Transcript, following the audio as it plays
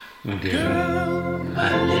Girl,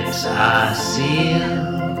 my lips are sealed.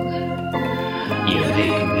 You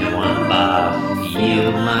make me want barf.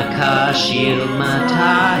 Yield my car, shield my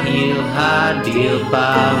tie, heel, high deal,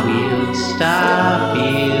 bar wheel, stop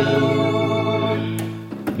you.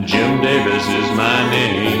 Jim Davis is my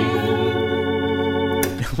name.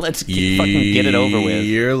 Let's fucking get it over with.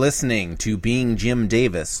 You're listening to Being Jim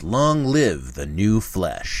Davis. Long live the new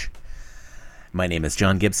flesh. My name is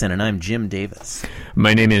John Gibson, and I'm Jim Davis.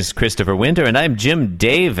 My name is Christopher Winter, and I'm Jim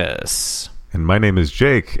Davis. And my name is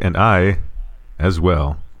Jake, and I, as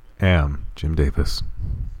well, am Jim Davis.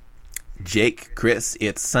 Jake, Chris,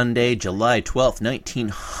 it's Sunday, July 12th,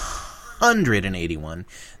 1981.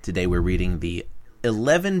 Today we're reading the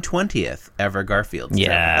 1120th ever Garfield story.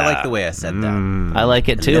 Yeah. I like the way I said that. I like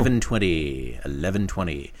it too.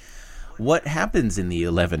 1120. What happens in the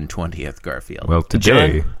 1120th Garfield? Well,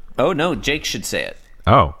 today... John? Oh, no, Jake should say it.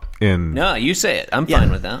 No, you say it. I'm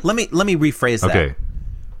fine with that. Let me rephrase that. Okay.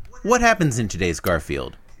 What happens in today's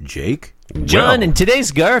Garfield? Jake? John, in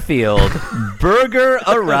today's Garfield, burger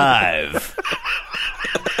arrive.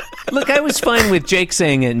 Look, I was fine with Jake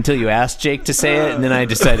saying it until you asked Jake to say it, and then I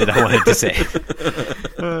decided I wanted to say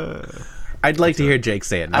it. I'd like to hear Jake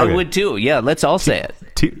say it now. I would too. Yeah, let's all say it.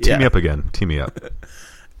 Team me up again. Team me up.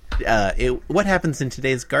 What happens in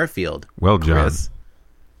today's Garfield? Well, John, Chris?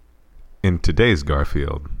 in today's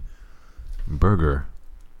Garfield, burger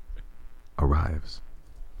arrives.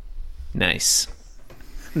 Nice.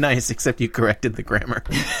 Nice, except you corrected the grammar.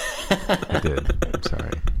 I did. I'm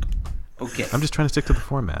sorry. Okay. I'm just trying to stick to the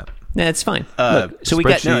format. Nah, it's fine. Look, so we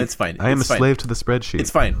got... No, it's fine. I am It's a fine. slave to the spreadsheet.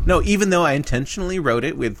 It's fine. No, even though I intentionally wrote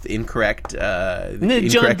it with incorrect No, incorrect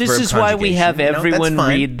John, this verb is why we have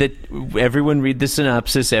conjugation. everyone read the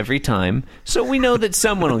synopsis every time, so we know that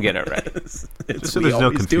someone will get it right. So we there's no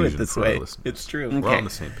always do it confusion this for our way. listeners. It's true. We're Okay. on the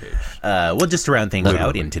same page. Well, just to round things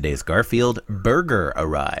out, in today's Garfield, burger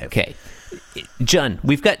arrive. Okay. John,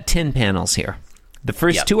 we've got 10 panels here. The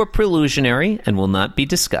first Yep. 2 are preliminary and will not be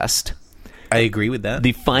discussed. I agree with that.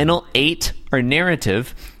 The final 8 are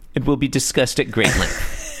narrative and will be discussed at great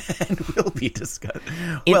length. And will be discussed.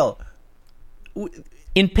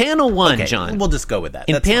 In panel 1, okay, John. we'll just go with that.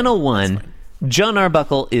 In That's panel fine. 1, John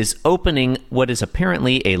Arbuckle is opening what is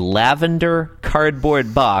apparently a lavender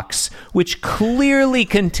cardboard box, which clearly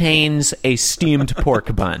contains a steamed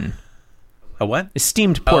pork bun. A what? A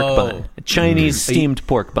steamed pork bun. A Chinese Mm-hmm. steamed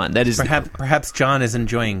pork bun. That is... Perhaps John is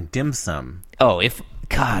enjoying dim sum. Oh, if...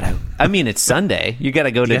 God, I mean, it's Sunday. You got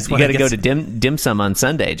to go to dim sum on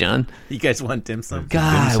Sunday, John. You guys want dim sum?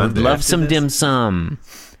 God, I would Sunday. love some dim sum.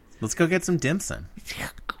 Let's go get some dim sum.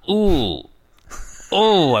 Ooh.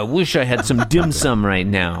 Oh, I wish I had some dim sum right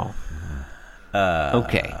now.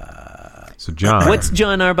 Okay. So, John... What's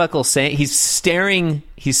John Arbuckle saying? He's staring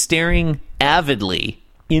avidly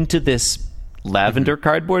into this lavender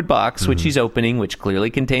cardboard box, which he's opening, which clearly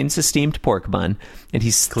contains a steamed pork bun, and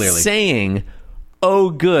he's saying,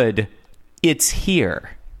 "Oh, good, it's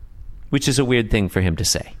here," which is a weird thing for him to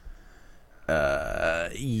say.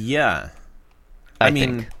 Yeah. I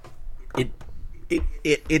mean,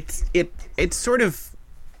 it's sort of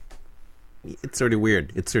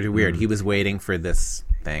weird. It's sort of weird. He was waiting for this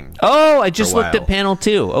thing. Oh, I just a looked at while. panel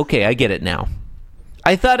 2. Okay, I get it now.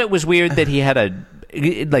 I thought it was weird that he had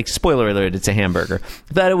spoiler alert, it's a hamburger.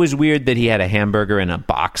 I thought it was weird that he had a hamburger in a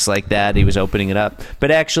box like that. He was opening it up.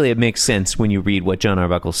 But actually, it makes sense when you read what John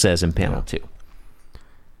Arbuckle says in panel 2.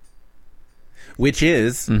 Which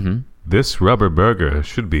is... This rubber burger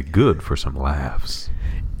should be good for some laughs.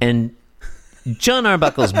 And John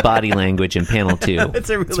Arbuckle's body language in panel 2. It's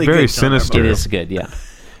a really very good John sinister. It is good, yeah.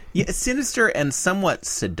 Yeah, sinister and somewhat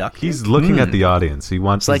seductive. He's looking at the audience. He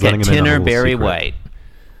wants... It's like he's a letting them in Tinner little Barry secret. White.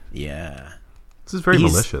 Yeah. This is very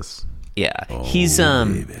He's- malicious. Yeah. He's,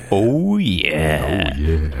 oh, yeah.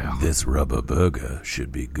 Yeah. This rubber burger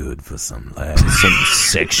should be good for some laughs. Some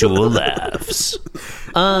sexual laughs.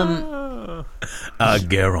 A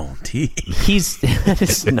guarantee. That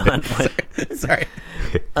is not what... Sorry.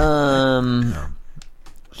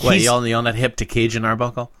 What, he's- y'all not hip to Cajun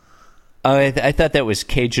Arbuckle? Oh, I thought that was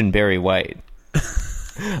Cajun Barry White.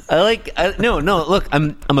 No. Look,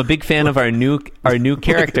 I'm a big fan of our new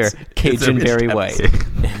character, It's Cajun a rich Barry White.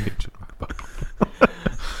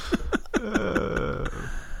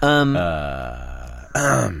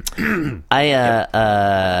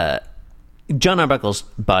 John Arbuckle's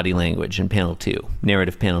body language in panel 2,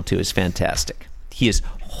 narrative panel 2, is fantastic. He is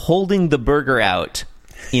holding the burger out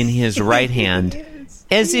in his right hand.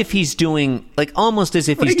 As if he's doing, almost as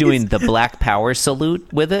if he's doing the Black Power salute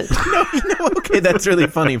with it. Okay, that's really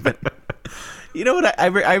funny, but you know what? I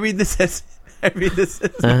read this as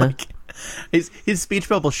His speech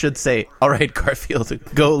bubble should say, "All right, Garfield,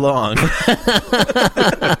 go long."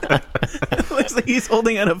 It looks like he's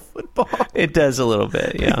holding out a football. It does a little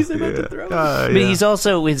bit, yeah. He's about to throw it. But he's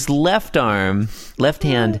also, his left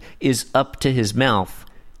hand is up to his mouth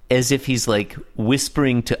as if he's like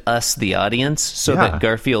whispering to us, the audience, so that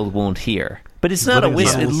Garfield won't hear. But it's not a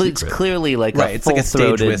whisper. It looks clearly like a It's like a stage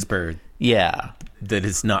full-throated whisper. Yeah. That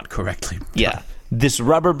is not correctly done. Yeah. This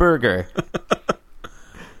rubber burger.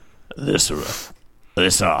 This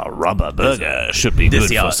rubber burger should be good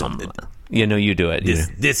for some. You know, you do it.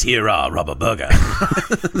 This here rubber burger.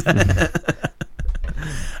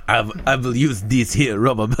 I will use this here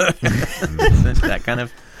rubber burger. That kind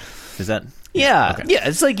of. Is that? Yeah, Okay. yeah.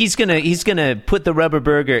 It's like he's gonna put the rubber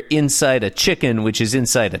burger inside a chicken, which is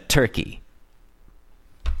inside a turkey.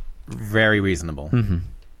 Very reasonable. Mm-hmm.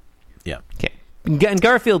 Yeah. Okay. And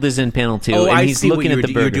Garfield is in panel 2, Oh, and I he's see looking what at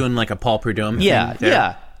the burger. you're doing, like a Paul Prudhomme. Yeah, thing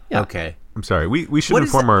there? yeah. Okay. I'm sorry. We should What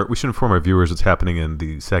is inform our viewers what's happening in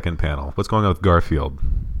the second panel. What's going on with Garfield?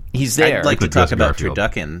 He's there. I'd like to Address talk about Garfield.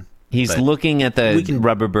 Turducken. He's but looking at the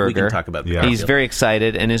rubber burger. We can talk about the Yeah. He's Garfield. very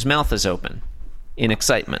excited, and his mouth is open in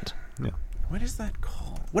excitement. Yeah. What is that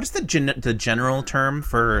called? What is the general term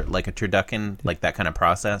for like a turducken, like that kind of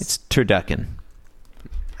process? It's turducken.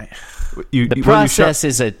 You The you process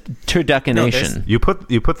is a turduckenation. you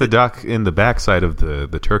put the duck in the backside of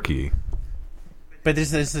the turkey. But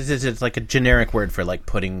this is like a generic word for like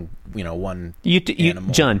putting one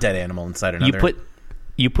animal, John, dead animal inside another.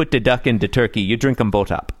 you put the duck into turkey. You drink them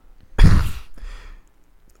both up.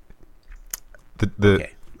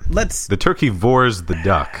 Okay. The turkey vores the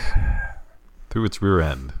duck through its rear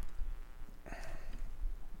end.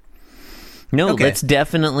 No, Okay. that's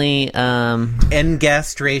definitely.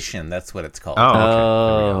 Engastration. That's what it's called.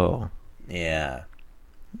 Oh, Yeah.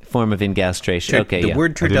 Form of ingastration. Okay, the yeah.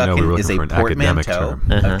 word I didn't know we were turducken is looking a for an academic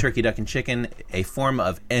portmanteau term. of turkey, duck, and chicken, a form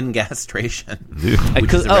of engastration. Yeah.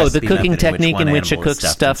 which is a the recipe cooking method technique one in which a animal is cook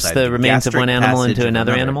stuffed stuffs inside the remains of gastric one animal into passage of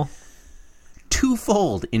another animal.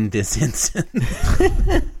 Twofold in this instance.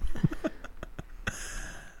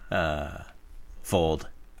 Fold.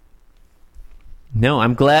 No,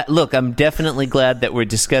 I'm glad. Look, I'm definitely glad that we're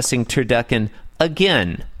discussing turducken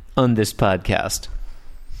again on this podcast.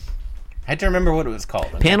 I had to remember what it was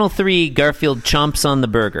called. Panel 3, Garfield chomps on the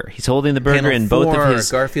burger. He's holding the burger Panel in both 4, of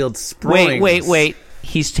his... Garfield springs. Wait.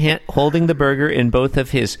 He's holding the burger in both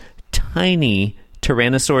of his tiny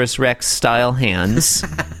Tyrannosaurus Rex style hands,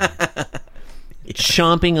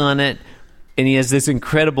 chomping on it, and he has this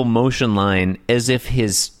incredible motion line as if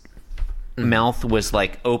his mouth was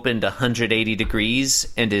like opened 180 degrees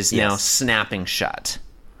and is now snapping shut.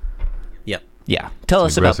 Yep. Yeah. Tell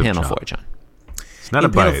us about aggressive panel chomp. 4, John. It's not In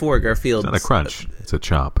a bite. panel 4, Garfield. It's not a crunch. It's a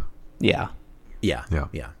chomp. Yeah. Yeah.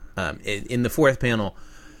 Yeah. In the fourth panel,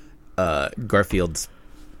 Garfield's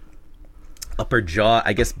upper jaw,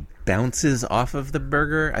 I guess, bounces off of the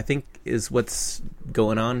burger, I think is what's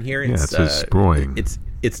going on here. Yeah, it's his sproing.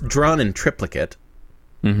 It's drawn in triplicate.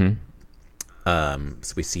 Mm-hmm.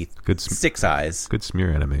 So we see Good 6 eyes. Good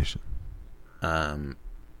smear animation. Yeah.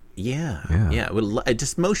 Well,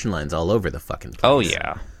 just motion lines all over the fucking place. Oh,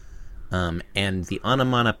 yeah. And the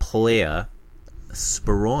onomatopoeia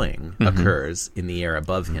sproing occurs in the air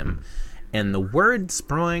above him. And the word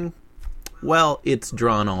sproing, well, it's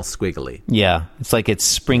drawn all squiggly. Yeah. It's like it's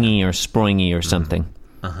springy or sproingy or something.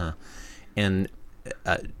 And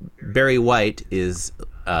Barry White is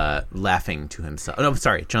laughing to himself. No,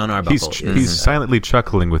 sorry, John Arbuckle He's silently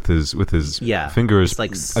chuckling with his fingers it's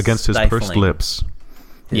like against his pursed stifling. lips.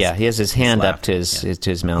 Yeah, he has his hand laugh, up to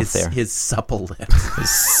his mouth there. His supple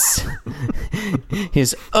lips.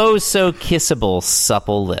 His oh so kissable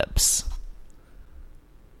supple lips.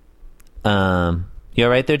 You all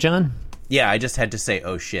right there, John? Yeah, I just had to say,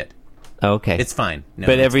 oh shit. Okay. It's fine. No,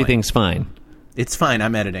 but it's everything's fine. fine. It's fine.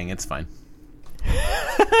 I'm editing. It's fine.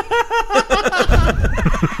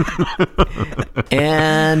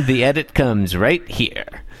 And the edit comes right here.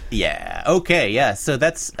 Yeah. Okay. Yeah. So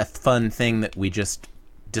that's a fun thing that we just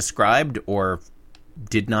described or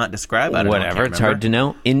did not describe. I don't know. I Whatever, can't it's hard to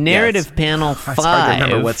know. In Yeah, narrative it's- panel It's hard to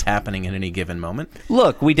remember 5, what's happening in any given moment.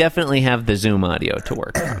 look, we definitely have the Zoom audio to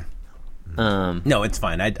work on. No, it's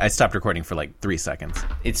fine. I stopped recording for like 3 seconds.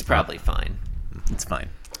 It's probably fine. It's fine.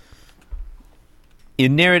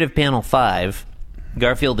 In narrative panel 5,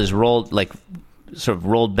 Garfield is rolled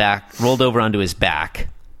over onto his back.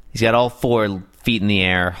 He's got all 4 feet in the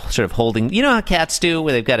air, sort of holding. You know how cats do,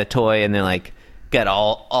 where they've got a toy and they're like got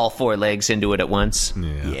all 4 legs into it at once.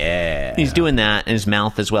 Yeah. He's doing that in his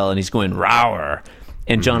mouth as well, and he's going rower.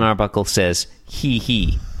 And John Arbuckle says,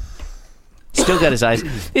 "He." Still got his eyes.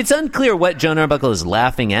 It's unclear what John Arbuckle is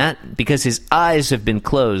laughing at because his eyes have been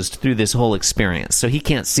closed through this whole experience, so he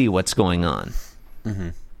can't see what's going on. Mm-hmm.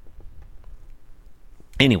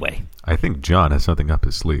 Anyway. I think John has something up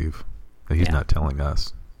his sleeve that he's not telling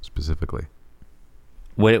us specifically.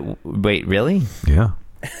 Wait, really? Yeah.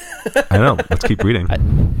 I know. Let's keep reading.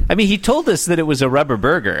 I mean, he told us that it was a rubber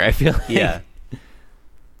burger. I feel like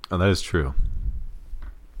Oh, that is true.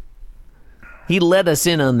 he let us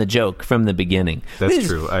in on the joke from the beginning. That's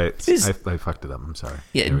true. I fucked it up. I'm sorry.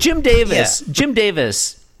 Yeah, Jim Davis. Yeah. Jim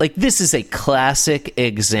Davis, like, this is a classic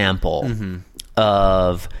example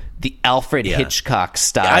of the Alfred Hitchcock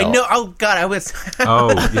style. I know. Oh, God, I was... the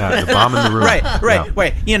bomb in the room.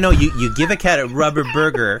 Right. You know, you give a cat a rubber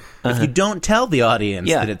burger. If you don't tell the audience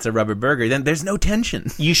that it's a rubber burger, then there's no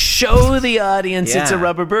tension. You show the audience it's a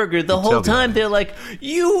rubber burger. The whole time they're like,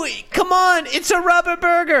 come on, it's a rubber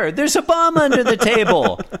burger. There's a bomb under the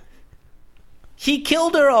table. He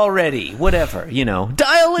killed her already. Whatever,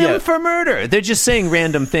 Dial him for murder. They're just saying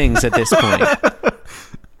random things at this point.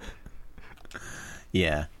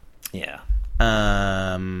 Yeah.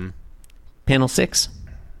 Panel 6.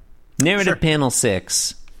 Narrative panel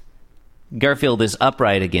 6. Garfield is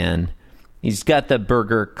upright again. He's got the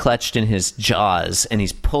burger clutched in his jaws, and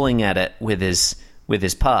he's pulling at it with his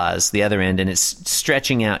paws, the other end, and it's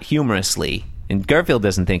stretching out humorously. And Garfield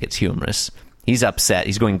doesn't think it's humorous. He's upset.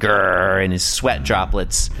 He's going grrr, and his sweat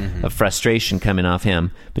droplets of frustration coming off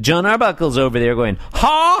him. But John Arbuckle's over there going,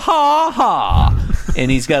 ha, ha, ha.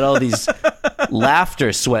 And he's got all these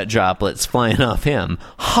laughter sweat droplets flying off him.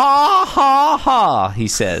 Ha, ha, ha, he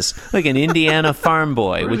says. Like an Indiana farm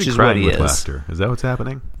boy, which is what he is. Laughter. Is that what's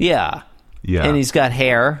happening? Yeah. And he's got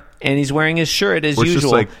hair, and he's wearing his shirt as usual. It's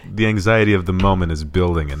just like the anxiety of the moment is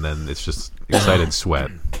building, and then it's just excited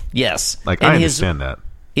sweat. Yes. Like, I understand that.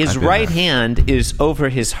 His right hand is over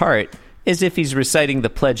his heart as if he's reciting the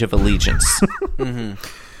Pledge of Allegiance.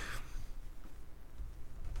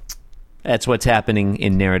 That's what's happening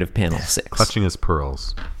in narrative panel 6. Clutching his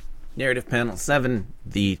pearls. Narrative panel 7,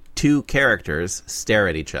 the two characters stare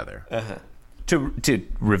at each other. To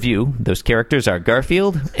review, those characters are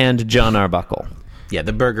Garfield and John Arbuckle. Yeah,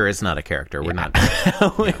 the burger is not a character. We're not.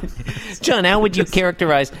 John, how would you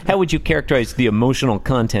characterize the emotional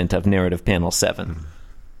content of narrative panel 7?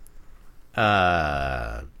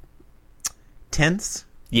 Tense?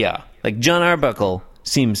 Yeah. Like, John Arbuckle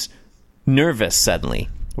seems nervous suddenly,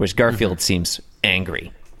 whereas Garfield seems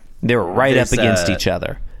angry. They're right up against each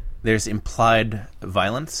other. There's implied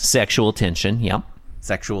violence. Sexual tension, yep.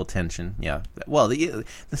 Sexual tension, yeah. Well, the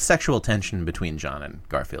sexual tension between John and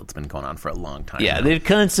Garfield's been going on for a long time. Yeah, they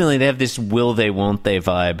have this will they, won't they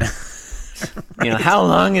vibe. How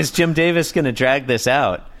long is Jim Davis going to drag this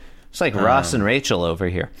out? It's like Ross and Rachel over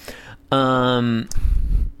here.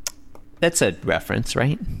 That's a reference,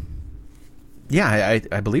 right? Yeah,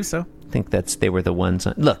 I believe so. I think they were the ones.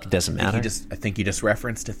 Look, it doesn't matter. I think you just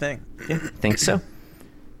referenced a thing. Yeah, think so.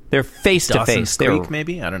 They're face to face. Creek,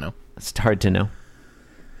 maybe? I don't know. It's hard to know.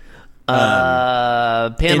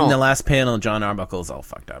 Panel. In the last panel, John Arbuckle's all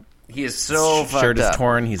fucked up. He is so fucked up. Shirt is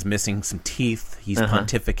torn. He's missing some teeth. He's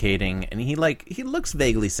pontificating, and he looks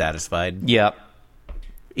vaguely satisfied. Yep.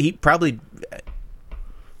 He probably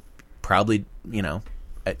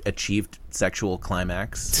achieved sexual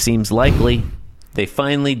climax. Seems likely. They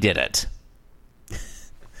finally did it.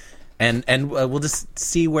 And we'll just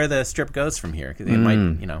see where the strip goes from here. It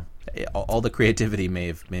might, all the creativity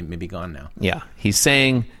may be gone now. Yeah, he's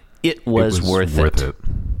saying it was worth it.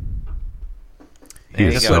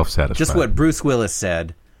 He's self-satisfied. Just what Bruce Willis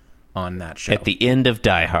said on that show. At the end of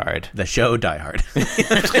Die Hard. The show Die Hard.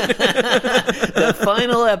 The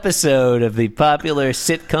final episode of the popular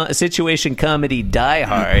situation comedy Die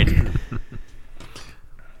Hard.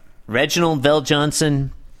 Reginald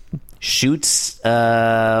VelJohnson shoots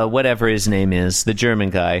whatever his name is, the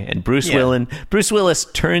German guy, and Bruce Willis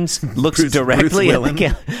looks directly at the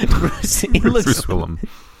camera.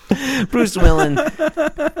 Bruce Willis.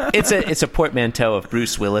 It's a portmanteau of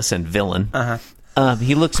Bruce Willis and villain.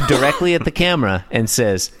 He looks directly at the camera and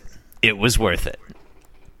says, "It was worth it."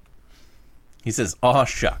 He says, "Aw,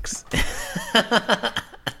 shucks."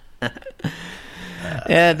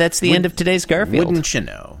 That's the end of today's Garfield. Wouldn't you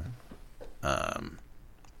know?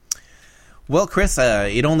 Well, Chris,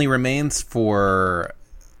 it only remains for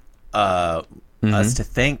us to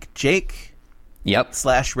thank Jake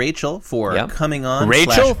 / Rachel for coming on.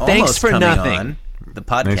 Rachel, thanks for nothing. On the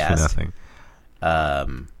podcast. Thanks for nothing.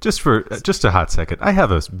 Just a hot second. I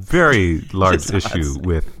have a very large issue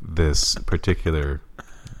with this particular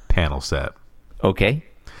panel set. Okay.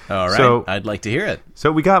 All right. So, I'd like to hear it.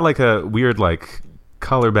 So we got like a weird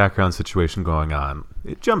color background situation going on.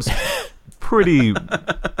 It jumps pretty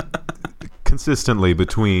consistently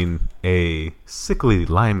between a sickly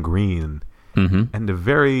lime green and a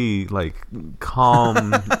very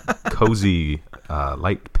calm, cozy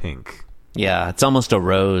light pink. Yeah, it's almost a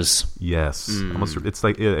rose. Yes, almost. It's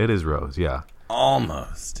it is rose. Yeah,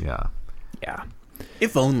 Almost. yeah. Yeah.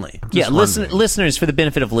 If only. Yeah, wondering. listeners, for the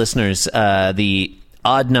benefit of listeners, the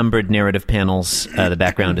odd-numbered narrative panels, the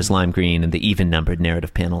background is lime green, and the even-numbered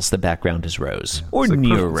narrative panels, the background is rose. Or It's like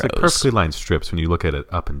near it's rose. like perfectly lined strips when you look at it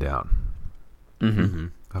up and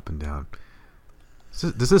down. Up and down.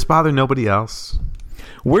 Does this bother nobody else?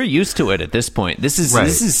 We're used to it at this point. This is Right.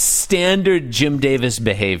 this is standard Jim Davis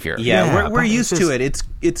behavior. Yeah, Yeah, we're but used it's to it.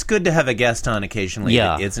 It's good to have a guest on occasionally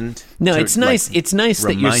Yeah. that isn't. No, to, it's nice. It's nice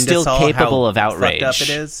that you're remind still us all capable how of outrage. fucked up it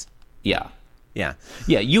is. Yeah. Yeah.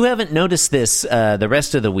 Yeah, you haven't noticed this the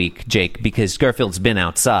rest of the week, Jake, because Garfield's been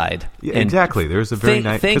outside. Yeah, And exactly. There's a very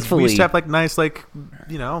nice. 'Cause thankfully, we used to have nice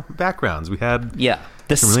backgrounds. We had yeah,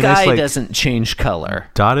 the some really sky nice, doesn't change color.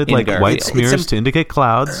 dotted in white Garfield. smears to indicate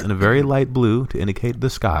clouds and a very light blue to indicate the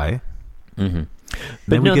sky. But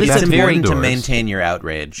Then no, we get this back is It's to very important to indoors. maintain your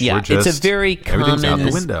outrage. Yeah, We're it's a just- very everything's out the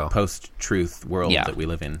common. window. Post-truth world Yeah. that we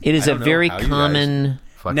live in. It is I a don't know very how you guys common.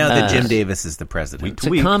 fucking Now that do Jim this. Davis is the president. It's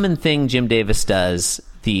a common thing Jim Davis does.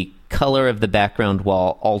 The color of the background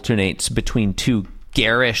wall alternates between two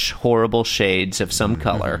garish, horrible shades of some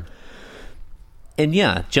color. And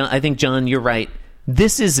yeah, John, I think, John, you're right.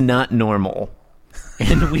 This is not normal.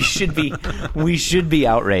 And we should be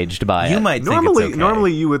outraged by it. You might think Normally, it's okay.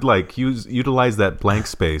 normally you would utilize that blank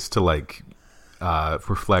space to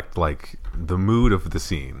reflect the mood of the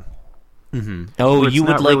scene. Oh, Where it's you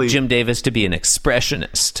would not like really- Jim Davis to be an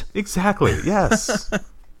expressionist. Exactly. Yes.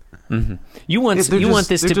 You want They're this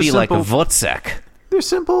just- to they're be just like simple- Wozzeck. They're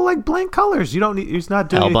simple blank colors. You don't need. He's not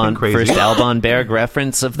doing anything crazy. First Alban Berg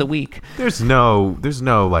reference of the week. There's no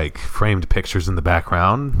framed pictures in the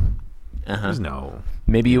background. There's no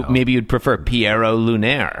Maybe you'd prefer Piero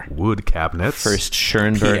Lunaire. wood cabinets. First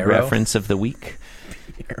Schoenberg Piero? reference of the week.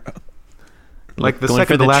 the Going for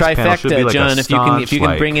second the to last panel should be trifecta, like John. a If you can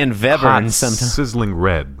staunch, bring in Weber hot, and some. sizzling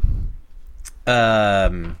red.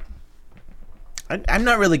 I'm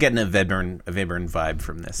not really getting a Webern vibe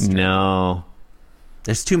from this. No,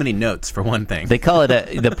 There's too many notes for one thing. they call it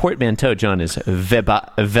the portmanteau. John is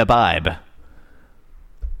Webibe.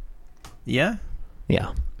 Yeah?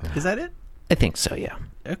 Yeah, Is that it? I think so. Yeah.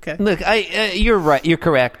 Okay. Look, you're right. You're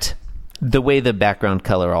correct. The way the background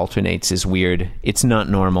color alternates is weird. It's not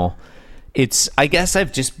normal. I guess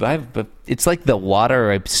it's like the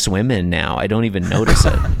water I swim in now. I don't even notice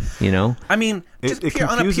it. You know? I mean, just It on a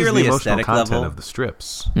confuses the purely emotional aesthetic content level. of the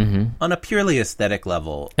strips. On a purely aesthetic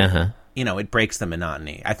level, it breaks the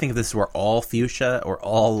monotony. I think if this were all fuchsia or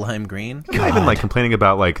all lime green. I'm not even complaining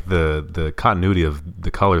about the continuity of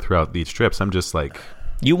the color throughout each strips. I'm just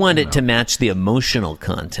You want it to match the emotional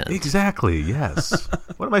content. exactly, yes.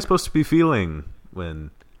 What am I supposed to be feeling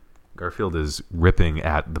when Garfield is ripping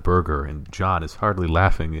at the burger and John is hardly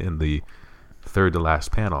laughing in the third to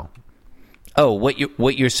last panel? Oh,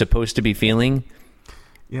 what you're supposed to be feeling?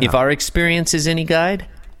 Yeah. If our experience is any guide,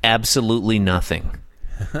 absolutely nothing.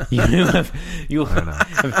 You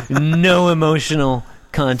have no emotional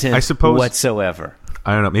content I suppose- whatsoever.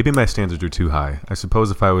 I don't know. Maybe my standards are too high. I suppose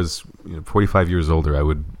if I was 45 years older, I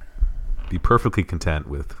would be perfectly content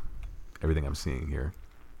with everything I'm seeing here.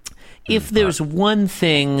 If there's one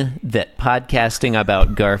thing that podcasting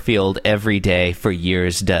about Garfield every day for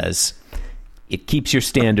years does, it keeps your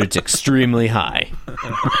standards extremely high.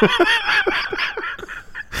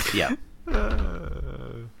 Yeah.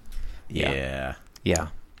 Yeah. Yeah.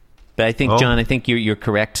 But I think, Oh. John, you're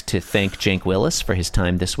correct to thank Cenk Willis for his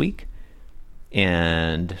time this week.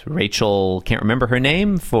 And Rachel, can't remember her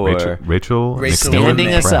name, for Rachel standing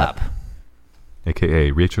Rumey. us up.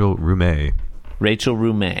 a.k.a. Rachel Rumey. Rachel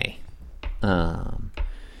Rumey. Can't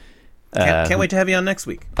wait to have you on next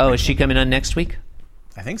week. Oh, is she coming on next week?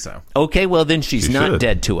 I think so. Okay, well then she's She not should.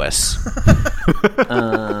 dead to us.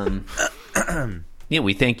 Yeah,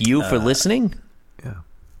 we thank you for listening. Yeah.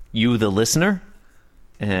 You, the listener.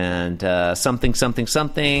 And something. Something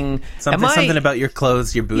Am I- something about your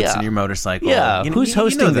clothes, your boots, Yeah. and your motorcycle. Yeah, You- who's you know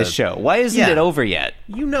hosting this the- show? Why isn't Yeah. it over yet?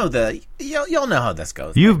 Y'all know how this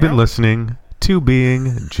goes. You've right been now. listening to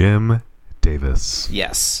Being Jim Davis.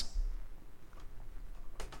 Yes.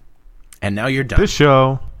 And now you're done. This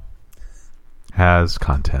show has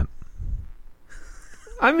content.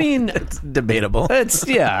 I mean, It's debatable. it's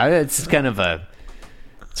kind of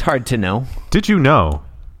it's hard to know. Did you know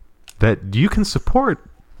that you can support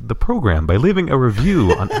the program by leaving a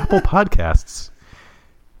review on Apple Podcasts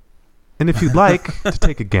And if you'd like to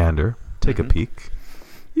take a gander, take a peek,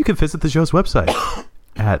 you can visit the show's website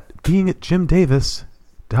at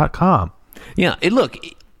beingjimdavis.com. Yeah. Look,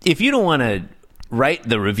 if you don't want to write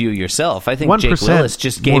the review yourself, I think 1% Jake Willis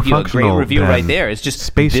just gave you a great more review functional right there. It's just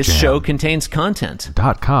Space this Jam. show contains content.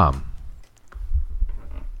 .com.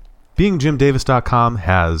 BeingJimDavis.com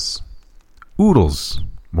has oodles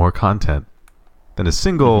more content than a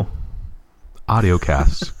single audio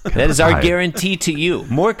cast. That is our guarantee to you.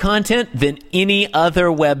 More content than any other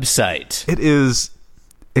website. It is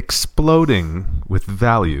exploding with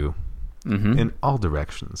value in all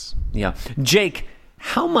directions. Yeah. Jake,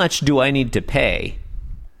 how much do I need to pay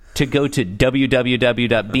to go to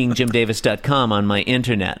www.beingjimdavis.com on my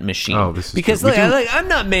internet machine? Oh, this is because true. I'm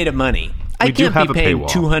not made of money. I We do can't have be a paying paywall.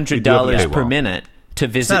 We do have a $200 per paywall. minute to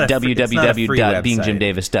visit not a free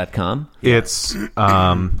www.beingjimdavis.com. It's a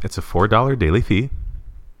 $4 daily fee,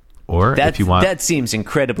 or if you want, That seems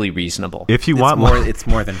incredibly reasonable. if you It's want more. It's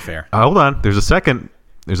more than fair. hold on. There's a second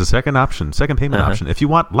option, second payment option. If you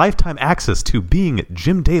want lifetime access to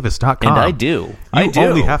beingjimdavis.com, And I do. You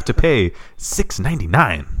only have to pay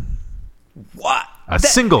 $6.99. What? A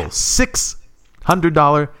single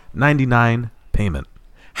 $600.99 payment.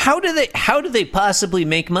 How do they possibly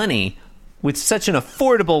make money with such an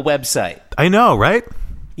affordable website? I know, right?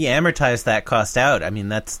 Yeah, amortize that cost out. I mean,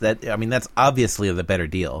 that's obviously the better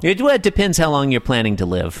deal. It depends how long you're planning to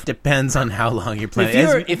live. Depends on how long you're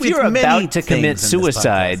planning. If you're about to commit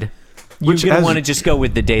suicide, you're Which, going to as- want to just go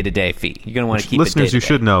with the day-to-day fee. You're going to want to keep Listeners, it you day-to-day.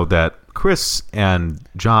 should know that Chris and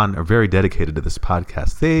John are very dedicated to this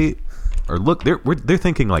podcast. They're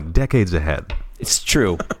thinking like decades ahead. It's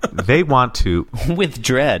true. They want to, With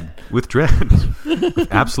dread. with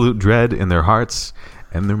absolute dread in their hearts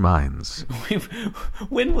and their minds.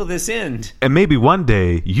 When will this end? And maybe one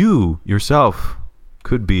day you yourself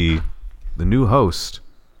could be the new host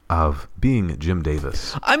of Being Jim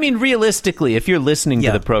Davis. I mean, realistically, if you're listening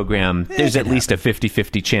Yeah. to the program, there's it at least a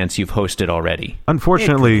 50-50 chance you've hosted already.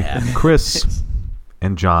 Unfortunately, It could happen. Chris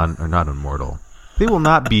and John are not immortal. They will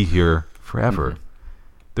not be here forever.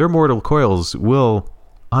 Their mortal coils will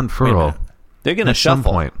unfurl They're going to at some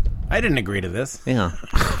shuffle. point. I didn't agree to this. Yeah.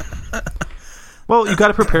 Well, you got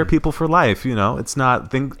to prepare people for life. You know, it's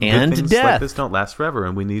not And things death. like this don't last forever,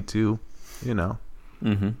 and we need to,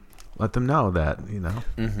 let them know that.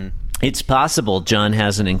 It's possible John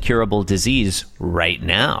has an incurable disease right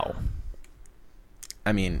now.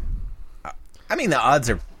 I mean, the odds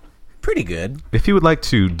are pretty good. If you would like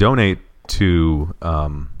to donate to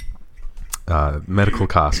medical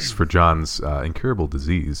costs for John's incurable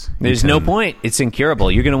disease, you There's no can- point. It's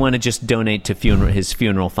incurable. You're going to want to just donate to his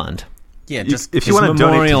funeral fund. Yeah, just if you His want to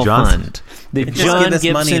donate memorial to John's, fund. The Just John give us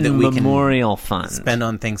money Gibson that we can Memorial Fund. spend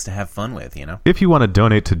on things to have fun with. You know. if you want to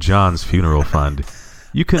donate to John's funeral fund,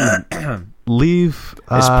 you can leave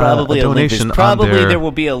There's probably a a link. There's donation probably on their, there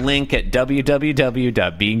will be a link at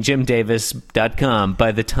www.beingjimdavis.com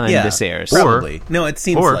by the time Yeah, this airs. probably. No, it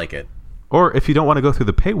seems or- like it. Or if you don't want to go through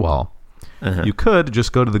the paywall, you could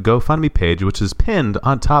just go to the GoFundMe page, which is pinned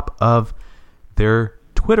on top of their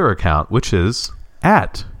Twitter account, which is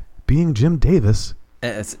at Being Jim Davis.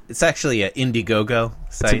 It's actually an Indiegogo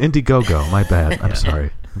It's site. an Indiegogo. My bad. I'm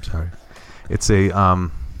sorry. It's a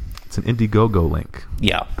it's an Indiegogo link.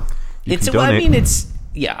 Yeah. You It's can I donate. mean it's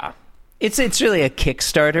yeah. It's really a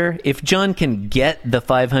Kickstarter. If John can get the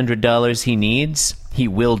 $500 he needs, he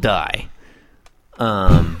will die.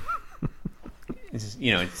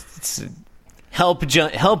 It's help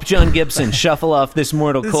John Gibson shuffle off this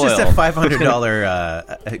mortal It's coil. just a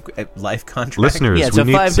 $500 life contract. Listeners, Yeah, it's we a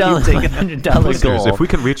need $500 listeners, goal. if we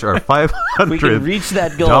can reach our We can reach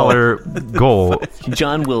that goal. $500 goal,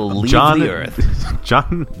 John will leave the earth.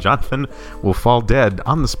 Jonathan will fall dead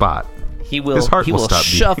on the spot. He will His heart he will will stop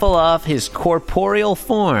beating. shuffle off his corporeal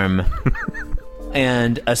form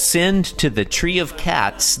and ascend to the tree of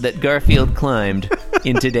cats that Garfield climbed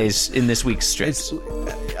in this week's strips.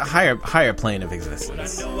 It's a higher plane of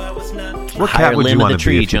existence. What Higher cat would limb you of want the to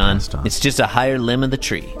tree, be if you John. passed on? It's just a higher limb of the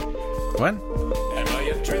tree. What?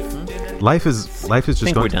 Life is just think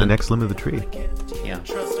going we're to the done. next limb of the tree. Yeah.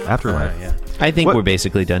 Afterlife. Yeah. I think What- we're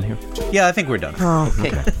basically done here. Yeah, I think we're done.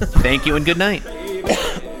 Okay. Thank you and good night.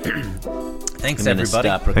 Thanks, I'm gonna everybody.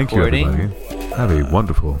 stop Thank you, recording. everybody. Have a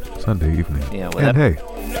wonderful Sunday evening. Yeah, well, and hey,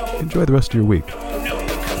 enjoy the rest of your week.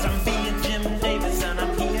 Cause I'm being Jim Davis and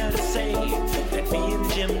I'm here to say that being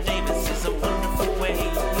Jim Davis is a wonderful way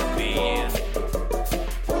to be.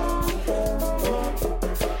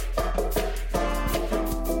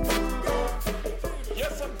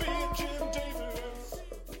 Yes, I'm being Jim Davis.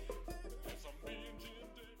 Yes, I'm being Jim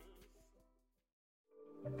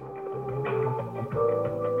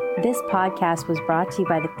Davis. This podcast was brought to you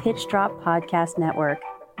by the Pitch Drop Podcast Network.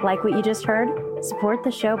 Like what you just heard? Support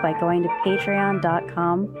the show by going to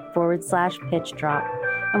patreon.com/pitch drop.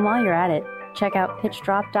 And while you're at it, check out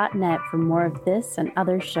pitchdrop.net for more of this and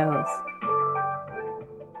other shows.